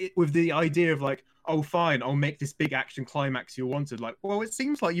with the idea of like, "Oh, fine, I'll make this big action climax you wanted." Like, well, it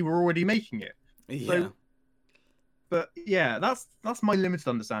seems like you were already making it. Yeah. So, but yeah, that's my limited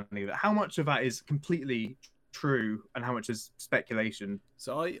understanding of it. How much of that is completely true and how much is speculation?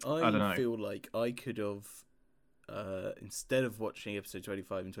 So I don't know. feel like I could have, instead of watching episode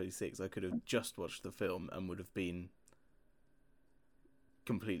 25 and 26, I could have just watched the film and would have been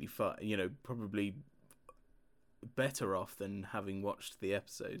completely fine. You know, probably better off than having watched the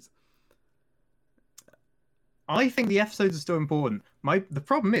episodes. I think the episodes are still important. The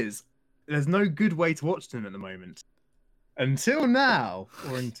problem is there's no good way to watch them at the moment. Until now,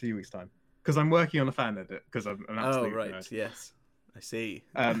 or in 2 weeks' time, because I'm working on a fan edit. Because I'm an absolute nerd. Yes, I see.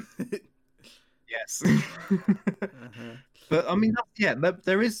 Yes. But I mean,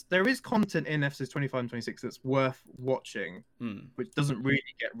 there is content in episodes 25 and 26 that's worth watching, which doesn't really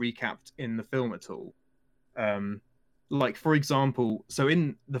get recapped in the film at all. Like, for example, so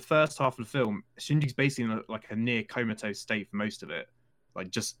in the first half of the film, Shinji's basically in a near comatose state for most of it,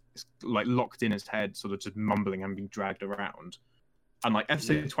 just locked in his head, sort of just mumbling and being dragged around. And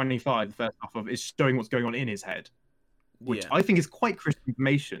episode 25, the first half of it, is showing what's going on in his head, which I think is quite crucial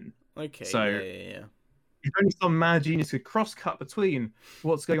information. Okay. So yeah. If only some mad genius could cross-cut between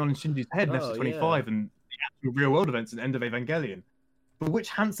what's going on in Shinji's head in episode 25 and the actual real-world events at the End of Evangelion. But which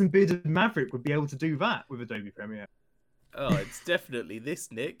handsome bearded maverick would be able to do that with Adobe Premiere? Oh, it's definitely this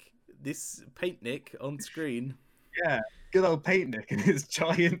Paint Nick on screen. Yeah, good old Paint Nick and his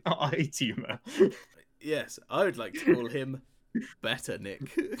giant eye tumor. Yes, I would like to call him Better Nick.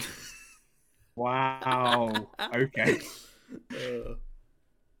 Wow. Okay.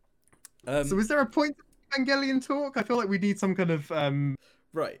 So is there a point to Evangelion talk? I feel like we need some kind of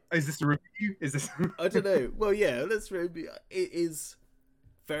right. Is this a review? Is this I don't know. Well, yeah, let's review. It is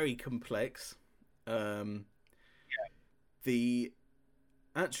very complex. The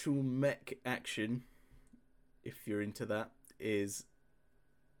actual mech action, if you're into that, is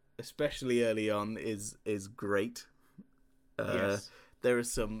especially early on is great. Yes. There are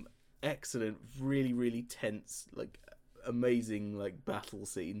some excellent, really, really tense, amazing battle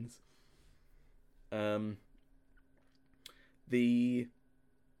scenes. The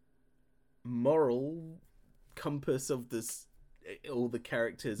moral compass of all the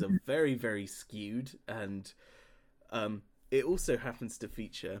characters are very, very skewed, and it also happens to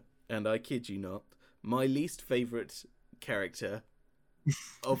feature, and I kid you not, my least favourite character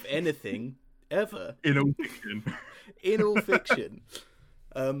of anything ever. In all fiction. In all fiction.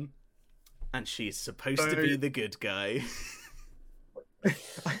 And she's supposed to be the good guy.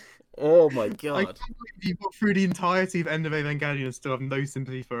 Oh my god. I can't believe you got through the entirety of End of Evangelion and still have no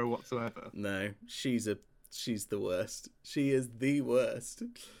sympathy for her whatsoever. No, she's the worst. She is the worst.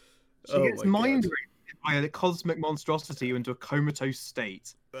 She gets mind raped by a cosmic monstrosity into a comatose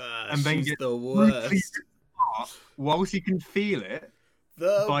state. And then she's the worst. While she can feel it.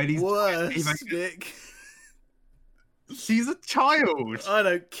 By these worst, Nick. She's a child. I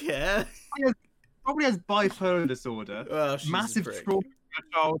don't care. Probably has bipolar disorder. Oh, massive trauma in her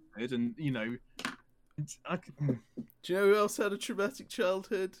childhood, and you know. Do you know who else had a traumatic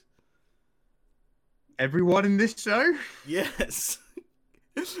childhood? Everyone in this show? Yes.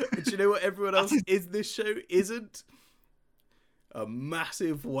 And do you know what everyone else in this show isn't? A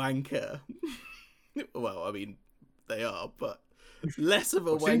massive wanker. Well, I mean, they are, but less of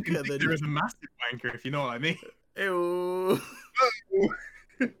a wanker than... There is a massive wanker, if you know what I mean. Ew.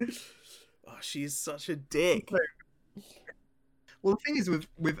 Oh, she's such a dick. Well, the thing is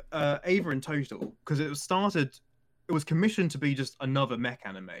with Ava in total, because it was commissioned to be just another mech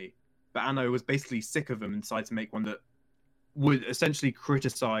anime, but Anno was basically sick of them and decided to make one that would essentially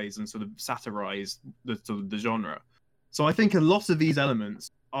criticize and sort of satirize the genre. So I think a lot of these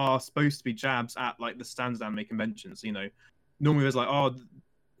elements are supposed to be jabs at like the standard anime conventions. You know, normally there's like, oh,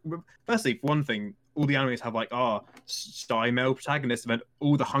 firstly, for one thing, all the animes have like, shy male protagonists, and then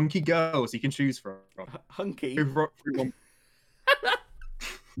all the hunky girls you can choose from. Hunky.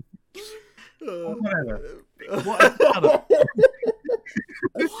 Whatever.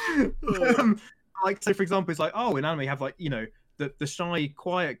 Like, so for example, it's like, in anime you have like, you know, the shy,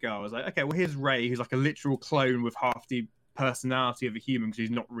 quiet girl is like, okay, well here's Rei, who's like a literal clone with half the personality of a human because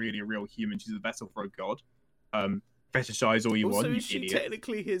she's not really a real human. She's a vessel for a god. Fetishize all you want. Also, is she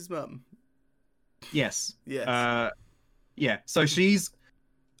technically his mum? Yes. Yes. Yeah. So she's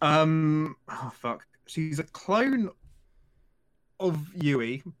she's a clone of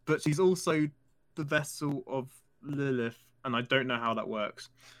Yui, but she's also the vessel of Lilith, and I don't know how that works.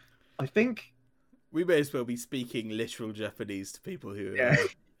 I think we may as well be speaking literal Japanese to people who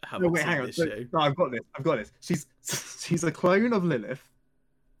haven't seen this show. No, I've got this. She's a clone of Lilith.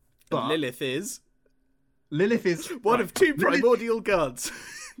 But Lilith is one of two primordial gods.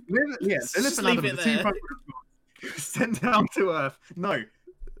 Lilith and Adam are the two primordial gods sent down to Earth. No,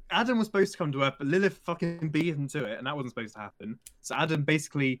 Adam was supposed to come to Earth, but Lilith fucking beat him to it, and that wasn't supposed to happen. So Adam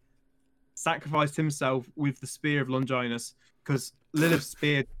basically sacrificed himself with the spear of Longinus because Lilith's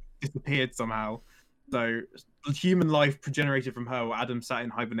spear disappeared somehow. So human life generated from her, while Adam sat in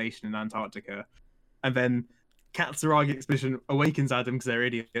hibernation in Antarctica. And then Katsuragi Expedition awakens Adam because they're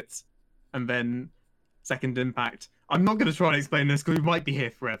idiots. And then Second Impact. I'm not going to try and explain this because we might be here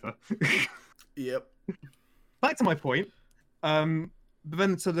forever. Yep. Back to my point. But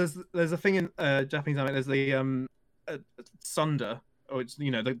then, so there's a thing in Japanese anime. There's the Sunda, or it's,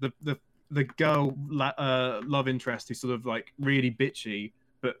 you know, the girl love interest who's sort of like really bitchy,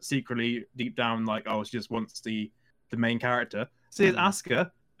 but secretly deep down like, she just wants the main character. So there's Asuka,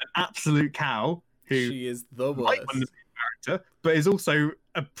 an absolute cow, who she is the worst character, but is also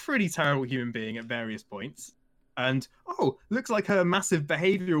a pretty terrible human being at various points. And looks like her massive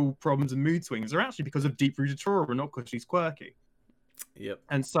behavioral problems and mood swings are actually because of deep-rooted trauma, not because she's quirky. Yep.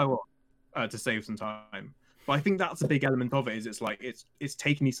 And so on, to save some time. But I think that's a big element of it. Is it's like it's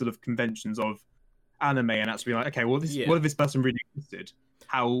taking these sort of conventions of anime and actually like, okay, well, what if this person really existed?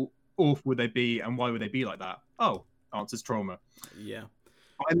 How awful would they be, and why would they be like that? Answers trauma. Yeah.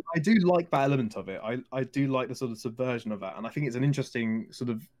 I do like that element of it. I do like the sort of subversion of that, and I think it's an interesting sort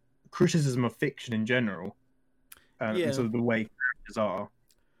of criticism of fiction in general, and sort of the way characters are.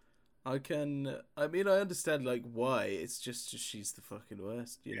 I understand like why. It's just she's the fucking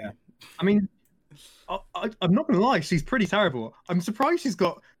worst. You know? I mean, I'm not gonna lie, she's pretty terrible. I'm surprised she's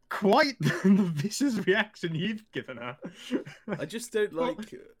got quite the vicious reaction you've given her. I just don't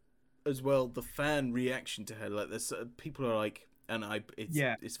like as well the fan reaction to her. Like, there's people are like, and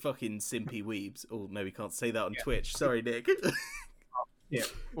it's fucking simpy weebs. Oh no, we can't say that on Twitch. Sorry, Nick. Yeah,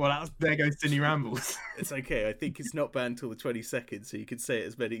 well, there goes Cindy Rambles. It's okay. I think it's not banned till the 22nd, so you can say it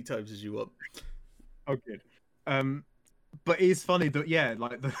as many times as you want. Oh, good. But it's funny that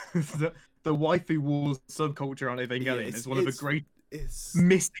like the waifu wars subculture on Evangelion is one of the great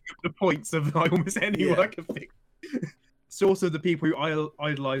missing of the points of almost any work of fiction. It's also the people who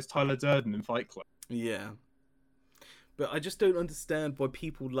idolize Tyler Durden in Fight Club. Yeah, but I just don't understand why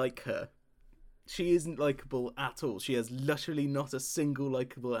people like her. She isn't likable at all. She has literally not a single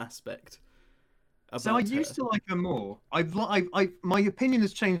likable aspect. So I used to like her more. My opinion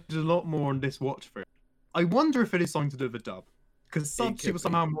has changed a lot more on this watch through. I wonder if it is something to do with the dub, because she was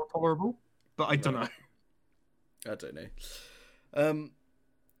somehow more tolerable, but I don't know. I don't know.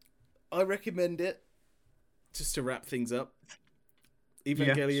 I recommend it. Just to wrap things up,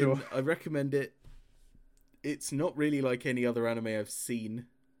 Evangelion. Yeah, sure. I recommend it. It's not really like any other anime I've seen,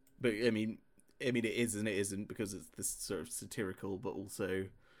 but I mean, it is and it isn't, because it's this sort of satirical but also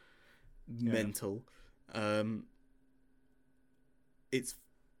mental. It's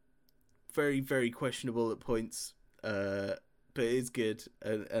very, very questionable at points, but it is good,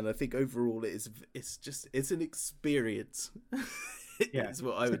 and I think overall it's an experience. Is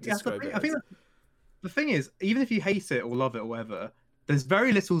what I would describe it as. I think the thing is, even if you hate it or love it or whatever, there's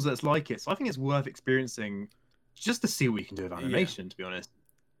very little that's like it. So I think it's worth experiencing just to see what you can do with animation, to be honest.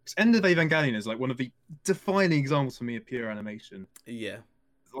 Because End of Evangelion is like one of the defining examples for me of pure animation. Yeah.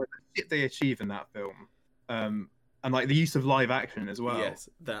 Like the shit they achieve in that film. And like the use of live action as well. Yes,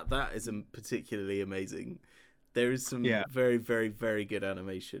 that is particularly amazing. There is some very, very, very good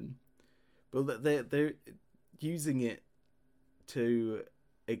animation. But they're using it to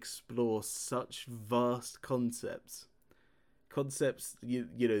explore such vast concepts, you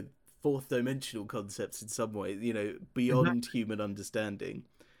know, fourth dimensional concepts in some way, beyond human understanding,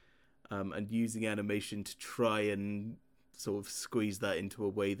 and using animation to try and sort of squeeze that into a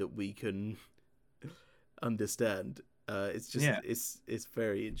way that we can understand. It's just it's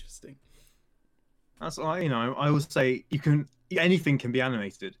very interesting. That's I always say anything can be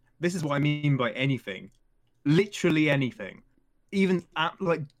animated. This is what I mean by anything, literally anything, even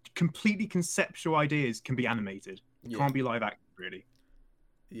like completely conceptual ideas can be animated. It can't be live action, really.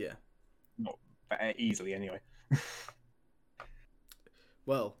 Yeah, not easily anyway.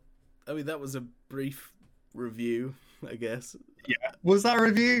 Well, I mean, that was a brief review, I guess. Yeah, was that a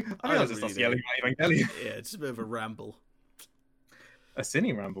review? I was just yelling at Evangelion. Yeah, just a bit of a ramble. A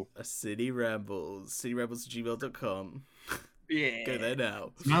cine ramble. A cine ramble. cinerambles@gmail.com. Yeah. Go there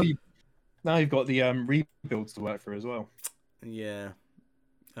now. Now you've got the rebuilds to work through as well. Yeah.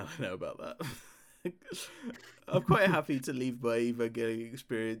 I don't know about that. I'm quite happy to leave my Evangelion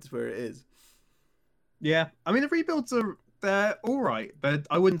experience where it is. Yeah. I mean, the rebuilds they're all right, but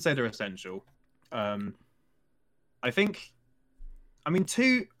I wouldn't say they're essential. I think, I mean,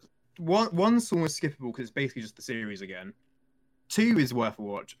 one's almost skippable because it's basically just the series again. 2 is worth a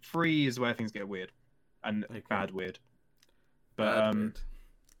watch. 3 is where things get weird, and bad weird. But bad weird.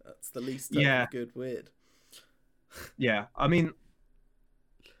 That's the least good weird. Yeah, I mean,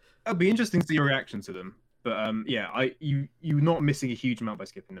 it'll be interesting to see your reaction to them. But you're not missing a huge amount by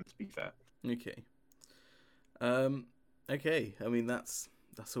skipping them, to be fair. Okay. Okay. I mean, that's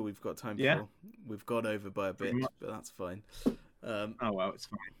all we've got time for. We've gone over by a bit, but that's fine. Oh well, it's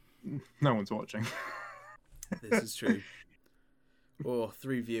fine. No one's watching. This is true. Or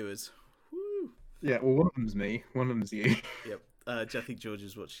 3 viewers. Woo. Yeah, well, one of them's me, one of them's you. Yep. I think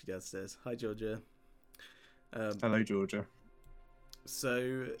Georgia's watching downstairs. Hi, Georgia. Hello, Georgia.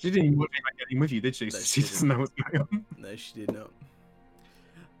 So she didn't even watch Evangelion with you, did she? No, she doesn't know what's going on. No, she did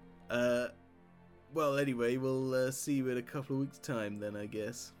not. Well, anyway, we'll see you in a couple of weeks' time then, I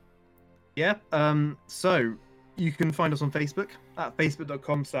guess. Yeah. So you can find us on Facebook at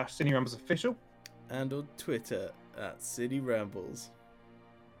facebook.com/CineRamblesOfficial. And on Twitter at CineRambles.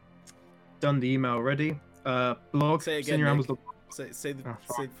 Done the email already. Blog. Say again, Nick. Say the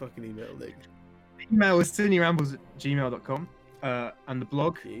fucking email, Nick. The email is cinerambles@gmail.com. And the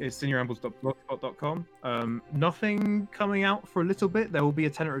blog is cinerambles.blogspot.com. Nothing coming out for a little bit. There will be a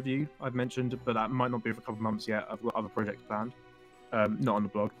Tenet review I've mentioned, but that might not be for a couple of months yet. I've got other projects planned. Not on the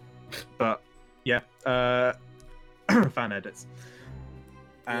blog. But yeah. Fan edits.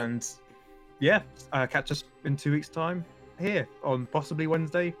 And catch us in 2 weeks' time here on possibly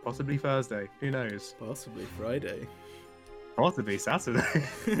Wednesday, possibly Thursday. Who knows? Possibly Friday. Possibly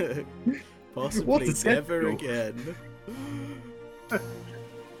Saturday. Possibly never again.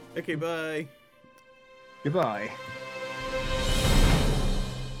 Okay, bye. Goodbye.